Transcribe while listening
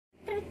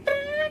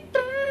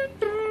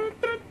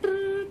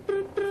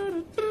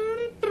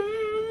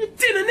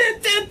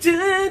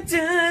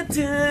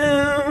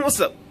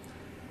What's up?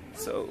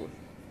 So,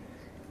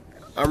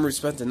 Armour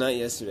spent the night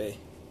yesterday.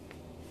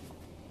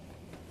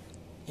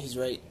 He's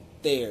right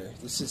there.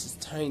 This is his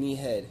tiny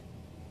head.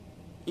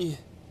 Yeah,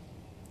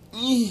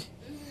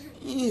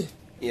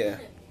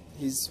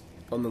 he's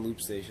on the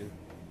loop station.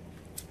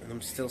 And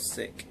I'm still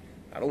sick.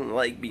 I don't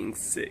like being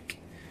sick.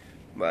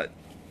 But,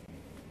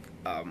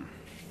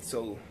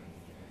 so,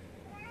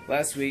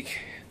 last week,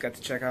 got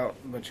to check out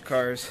a bunch of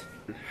cars.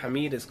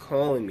 Hamid is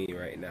calling me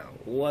right now.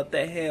 What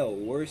the hell?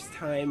 Worst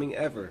timing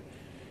ever.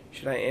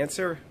 Should I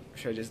answer or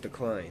should I just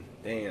decline?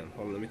 Damn.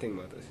 Hold on, let me think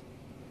about this.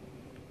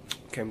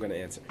 Okay, I'm gonna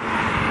answer. I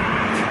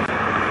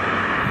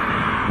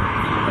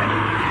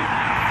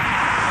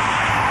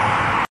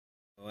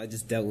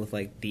just dealt with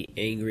like the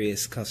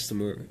angriest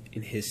customer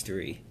in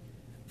history.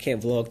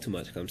 Can't vlog too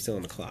much because I'm still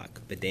on the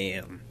clock. But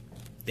damn.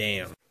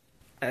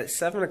 At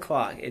 7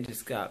 o'clock, it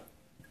just got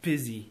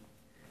busy.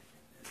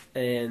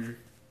 And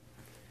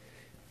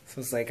so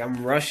it's like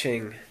I'm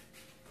rushing,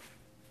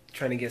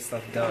 trying to get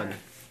stuff done.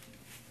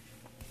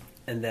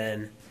 And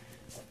then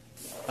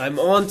I'm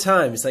on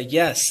time. It's like,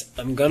 yes,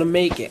 I'm gonna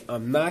make it.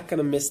 I'm not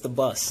gonna miss the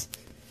bus.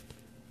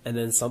 And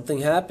then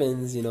something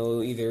happens, you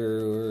know,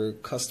 either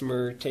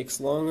customer takes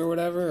long or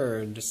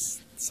whatever, or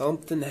just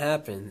something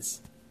happens.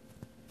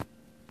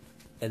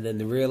 And then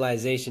the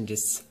realization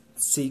just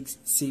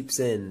seeps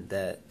in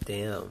that,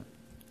 damn,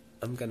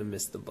 I'm gonna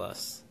miss the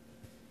bus.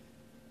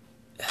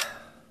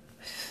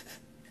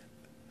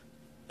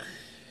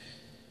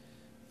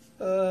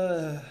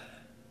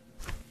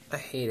 I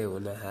hate it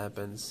when that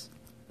happens.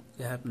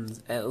 It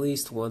happens at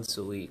least once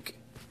a week.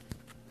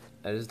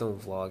 I just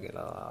don't vlog it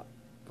a lot,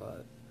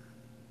 but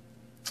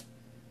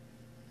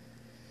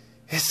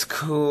it's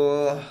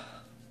cool,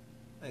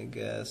 I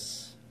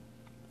guess,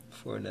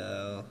 for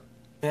now.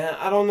 Man,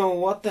 I don't know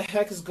what the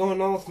heck is going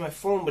on with my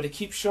phone, but it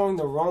keeps showing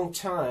the wrong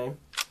time.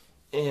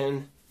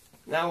 And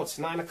now it's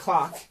 9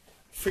 o'clock.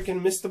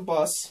 Freaking missed the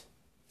bus.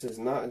 This is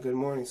not a good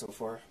morning so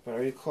far, but I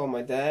already called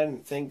my dad,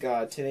 and thank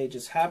God today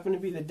just happened to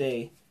be the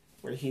day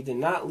where he did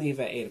not leave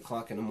at 8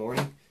 o'clock in the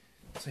morning,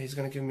 so he's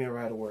going to give me a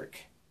ride to work.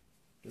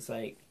 It's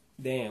like,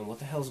 damn, what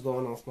the hell's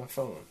going on with my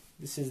phone?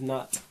 This is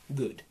not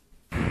good.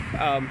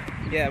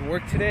 Yeah,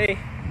 work today,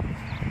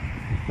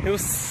 it was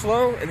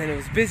slow, and then it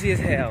was busy as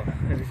hell,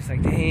 and it's just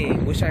like,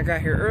 dang, wish I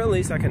got here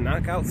early so I could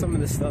knock out some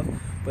of this stuff,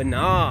 but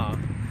nah,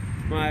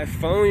 my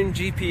phone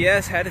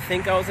GPS had to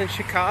think I was in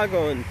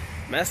Chicago, and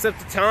messed up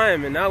the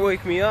time and not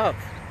wake me up.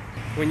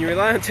 When you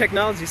rely on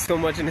technology so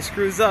much and it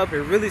screws up,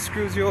 it really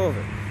screws you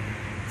over.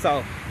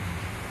 So,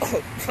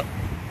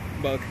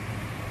 bug.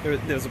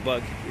 There's a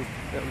bug.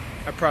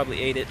 I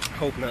probably ate it.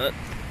 Hope not.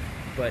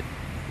 But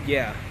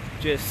yeah,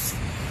 just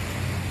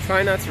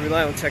try not to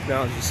rely on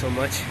technology so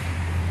much.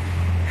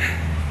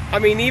 I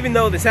mean, even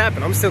though this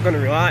happened, I'm still going to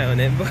rely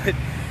on it, but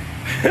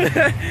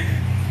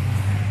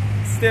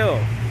still.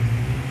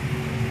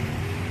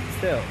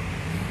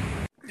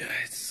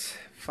 It's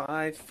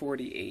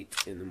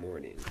 5:48 in the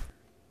morning,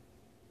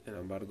 and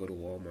I'm about to go to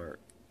Walmart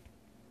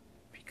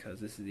because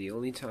this is the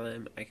only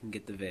time I can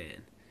get the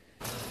van.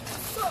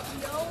 What's up,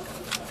 yo?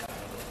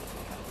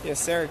 Yeah,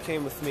 Sarah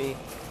came with me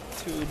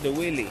to the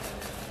Willy.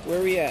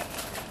 Where we at?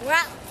 We're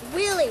at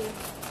Willy.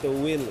 The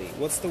Willy.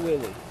 What's the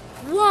Willy?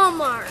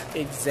 Walmart.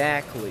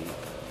 Exactly.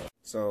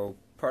 So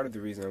part of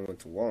the reason I went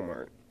to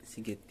Walmart is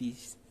to get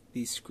these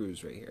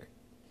screws right here,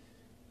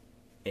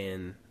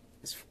 and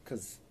it's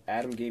because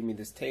Adam gave me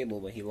this table,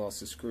 but he lost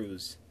the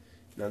screws.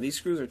 Now these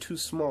screws are too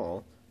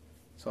small,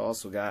 so I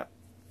also got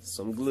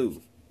some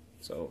glue.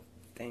 So,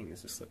 dang,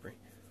 this is slippery.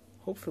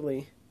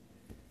 Hopefully,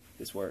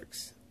 this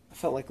works. I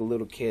felt like a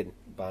little kid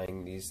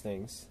buying these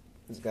things.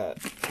 It's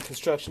got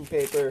construction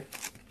paper,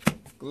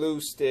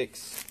 glue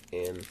sticks,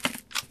 and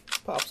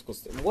popsicle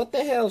stick. What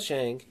the hell,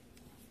 Shang?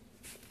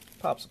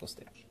 Popsicle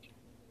stick.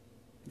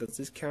 Does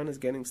this count as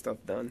getting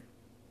stuff done?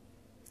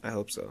 I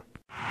hope so.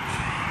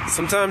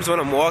 Sometimes when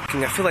I'm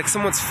walking, I feel like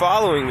someone's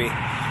following me,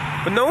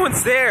 but no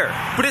one's there.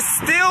 But it's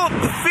still,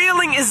 the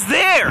feeling is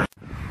there.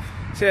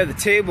 So yeah, the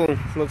table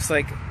looks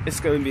like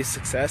it's going to be a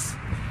success.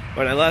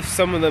 When I left,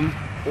 some of them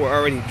were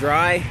already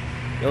dry.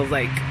 It was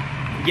like,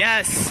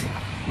 yes,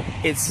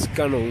 it's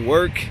going to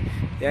work.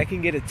 Yeah, I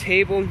can get a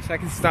table so I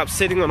can stop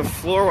sitting on the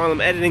floor while I'm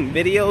editing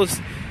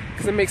videos,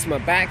 because it makes my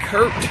back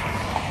hurt,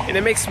 and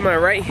it makes my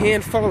right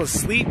hand fall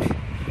asleep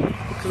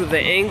because of the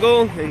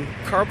angle and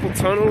carpal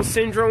tunnel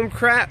syndrome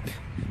crap.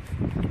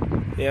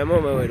 Yeah, I'm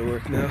on my way to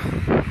work now.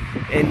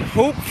 And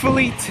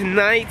hopefully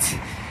tonight,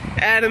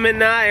 Adam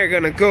and I are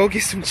gonna go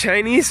get some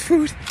Chinese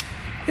food.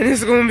 And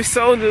it's gonna be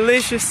so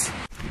delicious.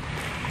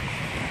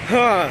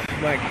 Oh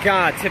my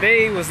god,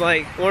 today was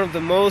like one of the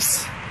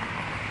most...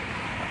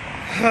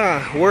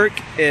 work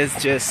is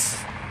just...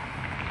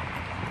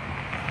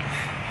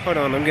 Hold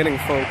on, I'm getting a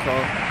phone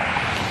call.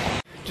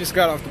 Just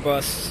got off the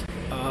bus.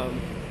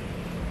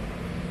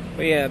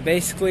 But yeah,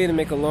 basically to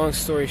make a long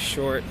story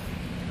short,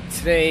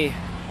 today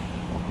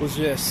was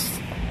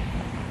just,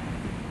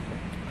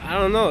 I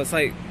don't know, it's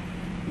like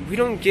we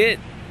don't get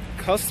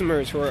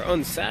customers who are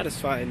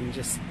unsatisfied and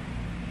just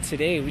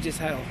today. We just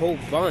had a whole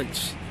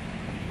bunch.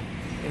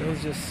 And it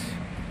was just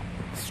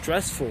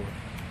stressful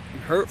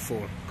and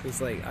hurtful. Because,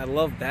 like, I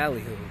love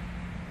Ballyhoo.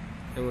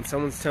 And when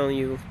someone's telling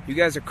you, you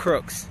guys are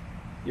crooks,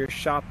 your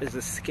shop is a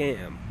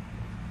scam,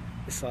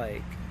 it's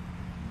like,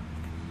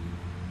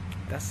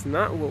 that's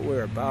not what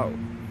we're about.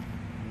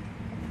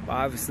 But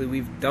obviously,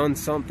 we've done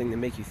something to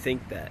make you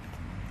think that.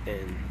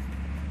 And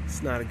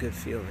it's not a good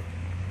feeling.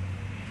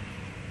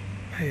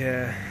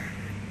 Yeah.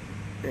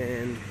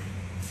 And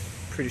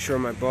pretty sure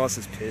my boss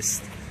is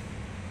pissed.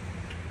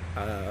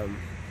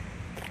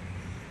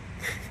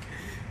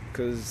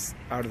 Because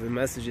out of the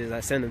messages I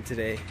sent him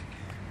today,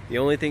 the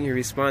only thing he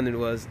responded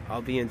was,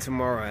 I'll be in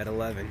tomorrow at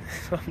 11.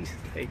 So I'm just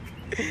like,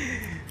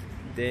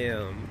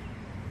 damn.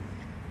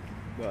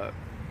 But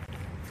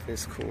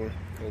it's cool,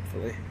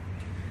 hopefully.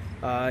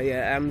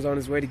 Yeah, Adam's on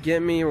his way to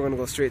get me. We're gonna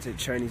go straight to the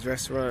Chinese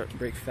restaurant,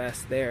 break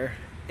fast there,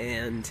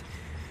 and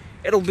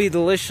it'll be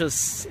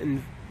delicious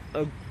and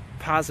a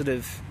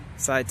positive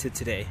side to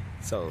today.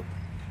 So,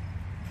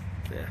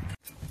 yeah.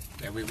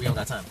 Yeah, we don't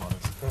got time for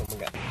this. Oh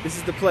my god. This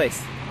is the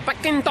place.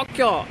 Fucking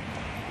Tokyo!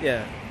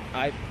 Yeah,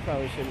 I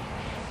probably shouldn't.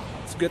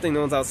 It's a good thing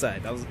no one's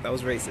outside. That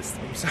was racist.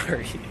 I'm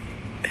sorry.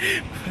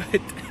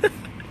 But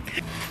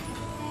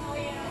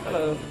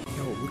hello.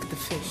 Yo, look at the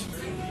fish.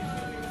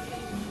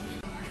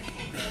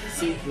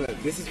 See,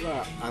 look, this is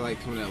why I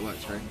like coming at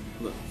lunch, right?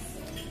 Look,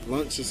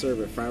 lunch is served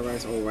with fried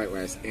rice, or white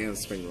rice, and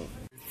spring roll.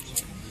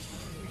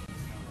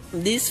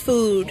 This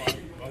food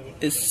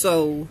is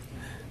so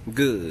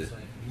good.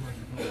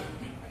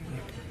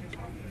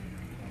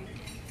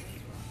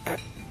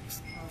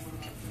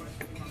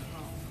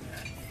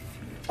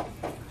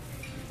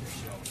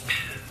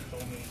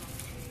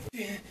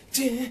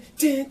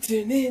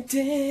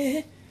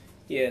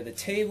 Yeah, the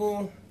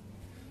table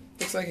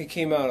looks like it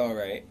came out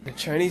alright. The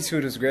Chinese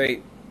food was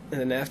great,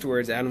 and then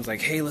afterwards Adam's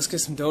like, hey, let's get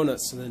some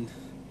donuts. So then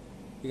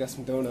we got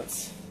some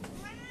donuts,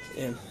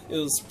 and it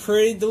was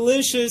pretty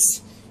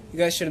delicious. You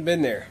guys should have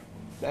been there.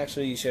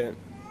 Actually, you shouldn't,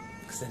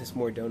 because then it's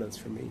more donuts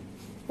for me.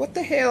 What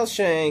the hell,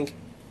 Shang?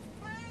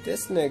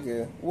 This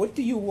nigga, what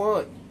do you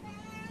want?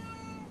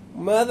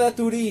 Mother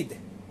to read.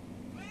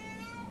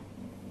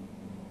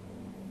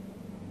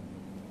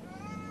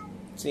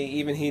 See,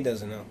 even he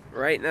doesn't know.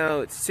 Right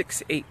now, it's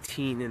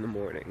 6:18 in the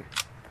morning.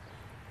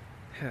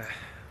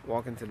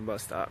 Walking to the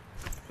bus stop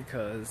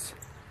because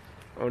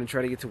I want to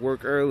try to get to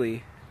work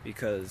early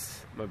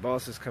because my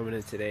boss is coming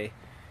in today.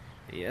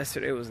 And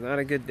yesterday was not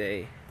a good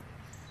day.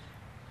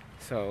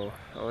 So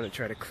I want to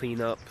try to clean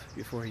up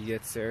before he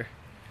gets there,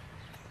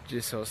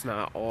 just so it's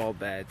not all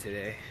bad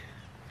today.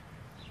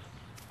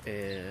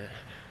 And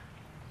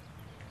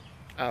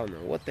I don't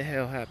know what the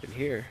hell happened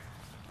here.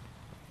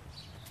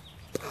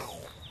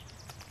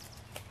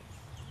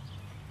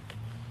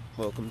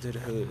 Welcome to the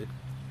hood.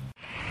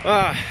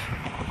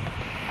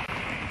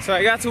 So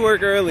I got to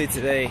work early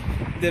today.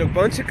 Did a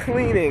bunch of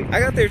cleaning.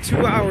 I got there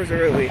 2 hours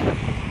early. I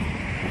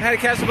had to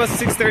catch the bus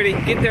at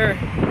 6:30. Get there,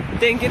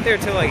 didn't get there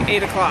till like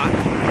 8 o'clock.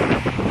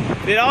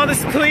 Did all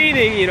this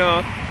cleaning, you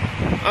know.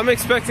 I'm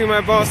expecting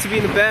my boss to be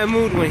in a bad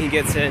mood when he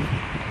gets in.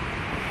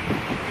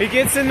 He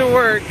gets into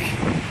work,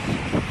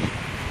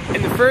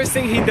 and the first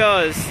thing he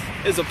does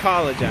is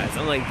apologize.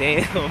 I'm like,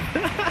 damn.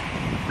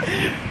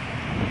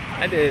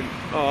 I did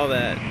all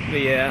that,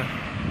 but yeah.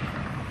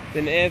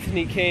 Then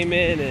Anthony came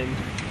in and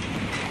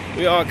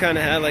we all kind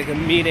of had like a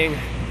meeting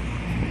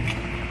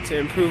to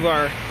improve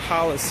our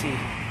policy.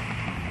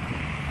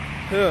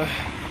 Yeah,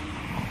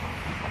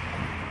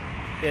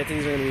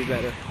 things are gonna be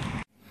better.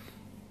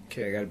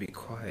 Okay, I gotta be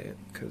quiet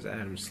because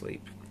Adam's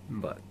asleep,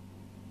 but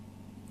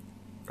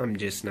I'm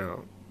just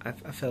now, I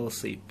fell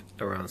asleep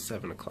around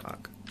 7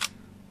 o'clock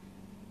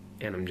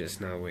and I'm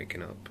just now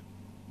waking up.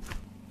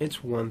 It's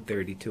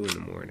 1:32 in the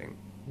morning.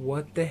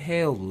 What the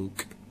hell,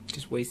 Luke?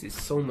 Just wasted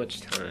so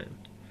much time.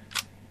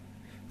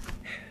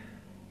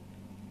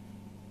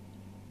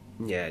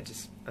 Yeah,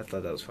 I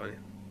thought that was funny.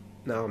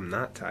 Now I'm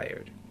not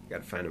tired.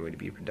 Gotta find a way to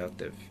be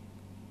productive.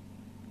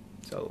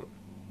 So,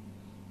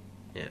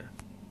 yeah.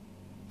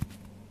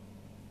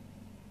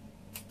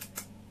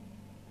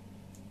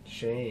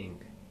 Shang.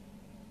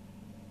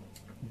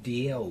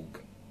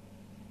 Vlawg.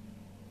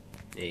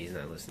 Yeah, he's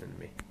not listening to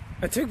me.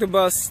 I took the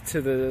bus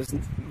to the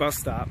bus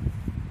stop,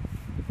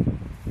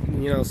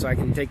 you know, so I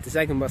can take the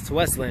second bus to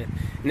Westland.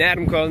 And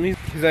Adam called me.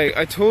 He's like,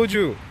 I told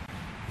you,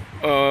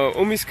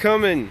 Umi's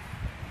coming.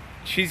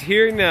 She's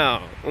here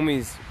now.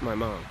 Umi's my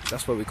mom.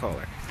 That's what we call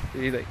her.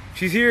 He's like,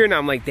 she's here now.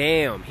 I'm like,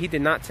 damn, he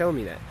did not tell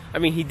me that. I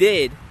mean, he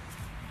did,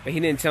 but he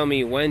didn't tell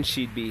me when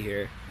she'd be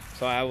here.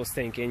 So I was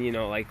thinking, you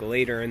know, like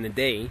later in the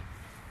day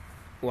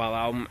while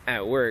I'm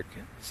at work.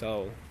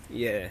 So,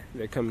 yeah,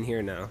 they're coming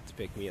here now to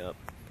pick me up.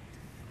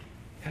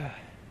 I'm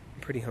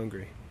pretty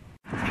hungry.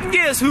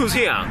 Guess who's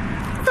here?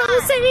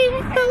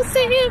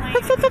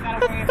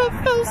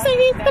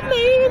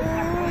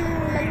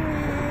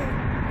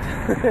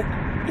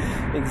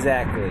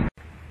 Exactly.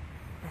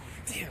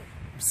 Damn,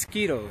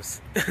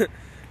 mosquitoes.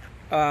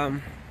 Yeah,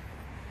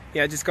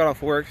 I just got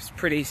off work. It's a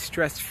pretty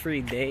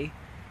stress-free day.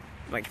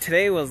 Like,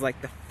 today was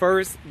like the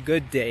first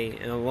good day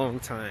in a long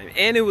time.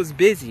 And it was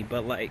busy,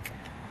 but like,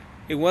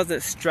 it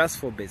wasn't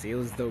stressful busy. It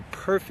was the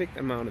perfect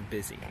amount of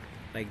busy.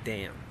 Like,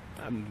 damn,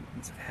 I'm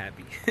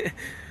happy.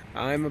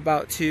 I'm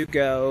about to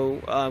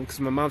go, because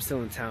my mom's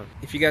still in town.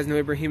 If you guys know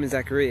Ibrahim and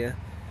Zachariah,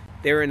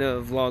 they were in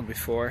a vlog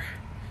before,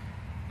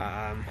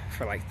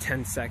 for like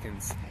 10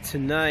 seconds.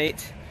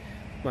 Tonight,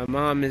 my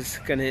mom is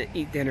gonna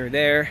eat dinner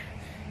there,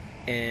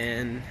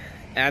 and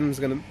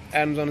Adam's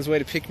on his way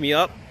to pick me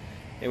up,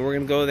 and we're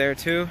gonna go there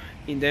too,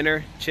 eat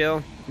dinner,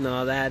 chill, and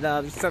all that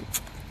other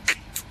stuff.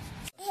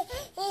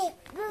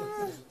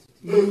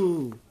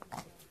 Ooh.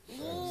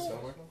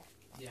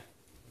 Yeah,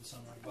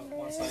 summer. But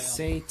once I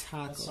Say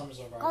taco. once summer's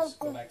over, I'll just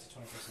go back to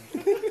 21st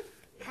century.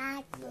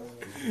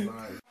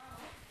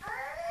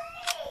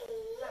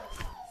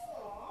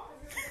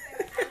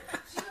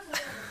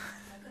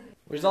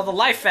 Where's all the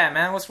life at,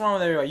 man? What's wrong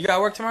with everybody? You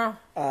got work tomorrow?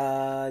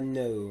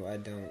 No, I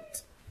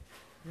don't.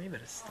 You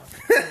better stop.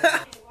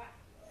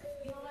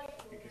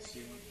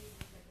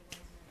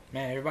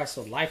 Man, everybody's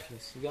so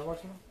lifeless. You got work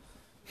tomorrow?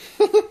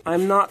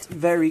 I'm not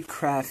very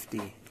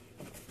crafty.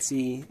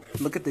 See,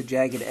 look at the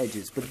jagged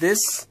edges. But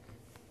this,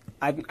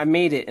 I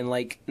made it in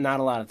like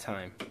not a lot of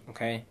time,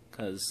 okay?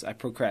 Because I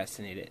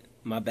procrastinated.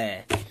 My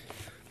bad.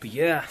 But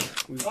yeah,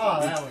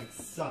 that one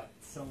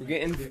sucked. So we're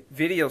getting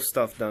video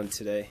stuff done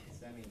today.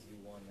 that means you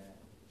won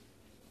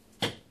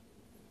that.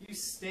 You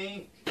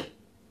stink.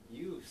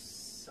 You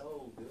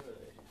so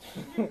good.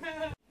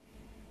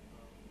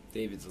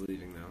 David's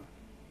leaving now.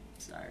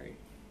 Sorry.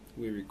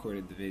 We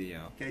recorded the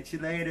video. Catch you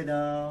later,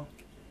 though.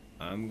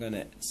 I'm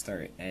gonna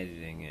start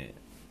editing it.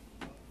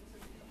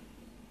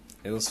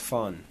 It was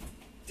fun.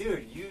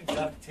 Dude, you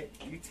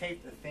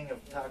taped the thing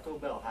of Taco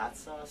Bell hot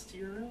sauce to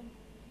your room?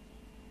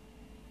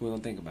 We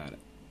don't think about it.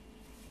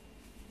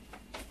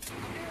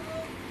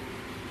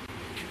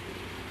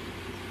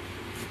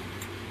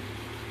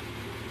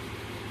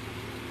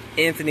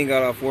 Anthony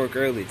got off work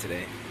early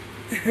today.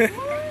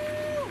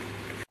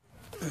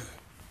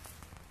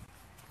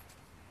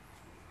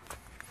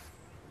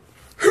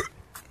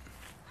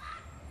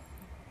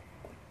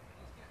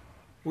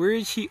 Where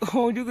is he?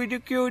 Oh, look at the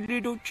cute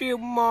little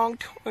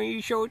chipmunk. Oh,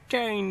 he's so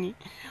tiny.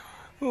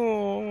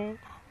 Oh.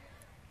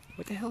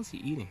 What the hell is he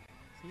eating?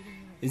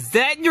 Is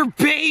that your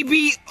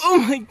baby? Oh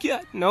my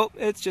god. Nope,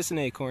 it's just an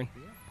acorn.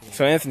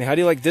 So Anthony, how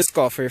do you like disc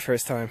golf for your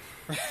first time?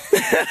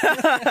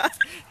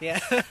 Yeah.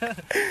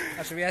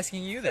 I should be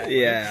asking you that.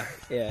 Yeah,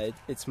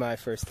 it's my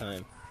first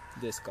time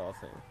disc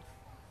golfing.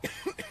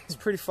 It's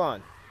pretty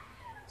fun.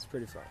 It's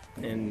pretty fun.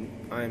 And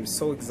I'm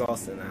so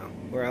exhausted now.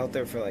 We're out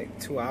there for like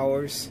 2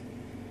 hours.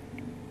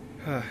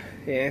 Yeah,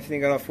 Anthony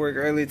got off work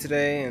early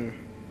today, and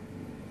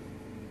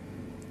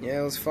yeah,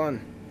 it was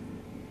fun.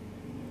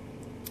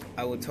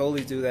 I would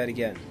totally do that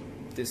again.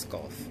 Disc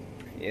golf.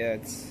 Yeah,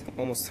 it's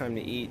almost time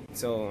to eat,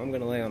 so I'm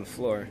gonna lay on the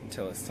floor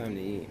until it's time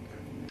to eat.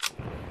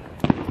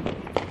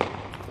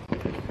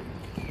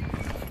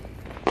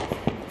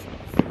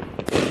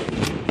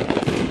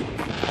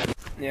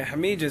 Yeah,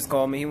 Hamid just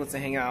called me. He wants to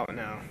hang out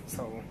now,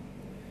 so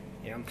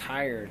yeah, I'm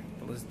tired,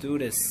 but let's do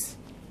this.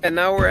 And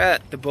now we're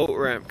at the boat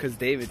ramp because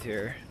David's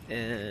here,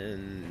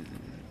 and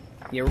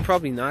yeah, we're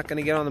probably not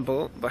gonna get on the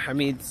boat, but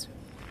Hamid's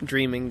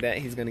dreaming that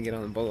he's gonna get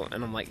on the boat,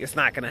 and I'm like, it's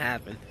not gonna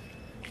happen,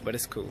 but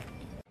it's cool.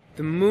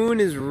 The moon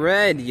is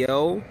red,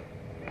 yo,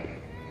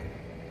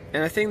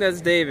 and I think that's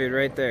David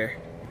right there.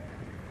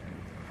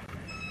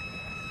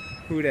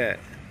 Who that?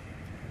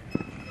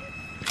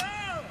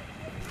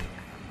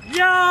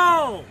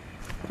 Yo!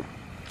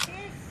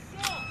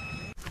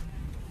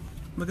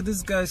 Look at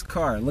this guy's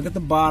car. Look at the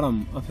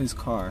bottom of his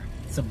car.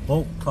 It's a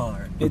boat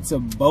car. It's a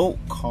boat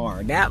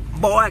car. That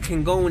boy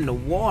can go in the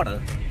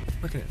water.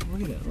 Look at it.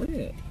 Look at it. Look at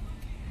it.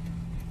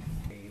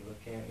 Are you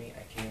looking at me?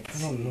 I can't I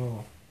see. don't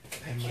know.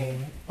 I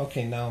can't.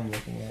 Okay, now I'm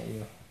looking at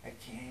you. I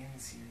can't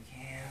see the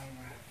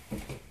camera.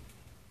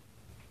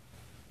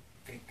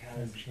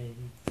 Because.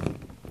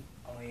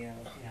 Oh yeah,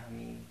 look at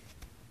me.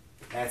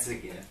 That's a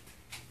gift.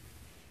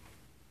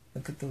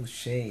 Look at those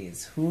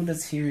shades. Who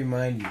does he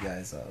remind you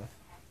guys of?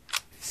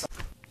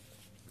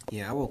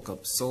 Yeah, I woke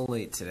up so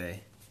late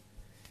today.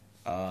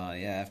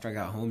 Yeah, after I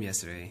got home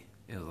yesterday,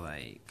 it was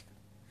like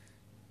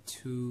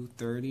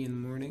 2:30 in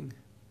the morning.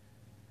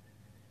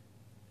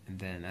 And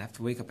then I have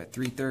to wake up at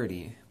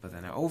 3:30, but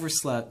then I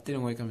overslept,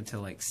 didn't wake up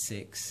until like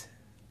 6.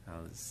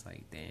 I was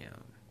like,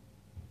 damn.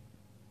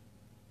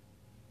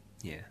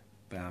 Yeah,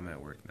 but I'm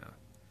at work now.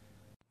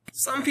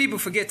 Some people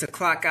forget to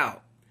clock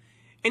out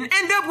and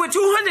end up with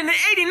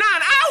 289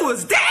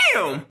 hours,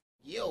 damn!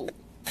 Yo!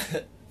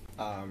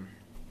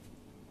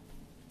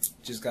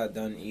 Just got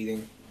done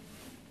eating.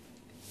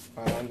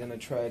 I'm gonna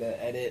try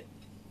to edit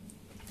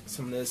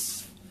some of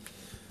this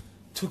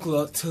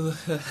Toluca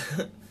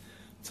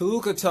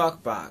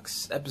Talk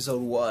Box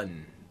episode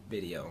 1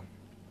 video.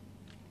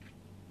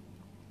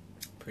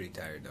 Pretty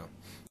tired though.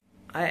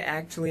 I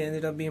actually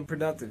ended up being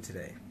productive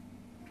today.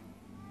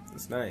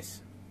 It's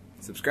nice.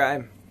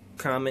 Subscribe,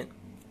 comment,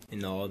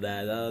 and all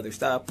that other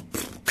stuff.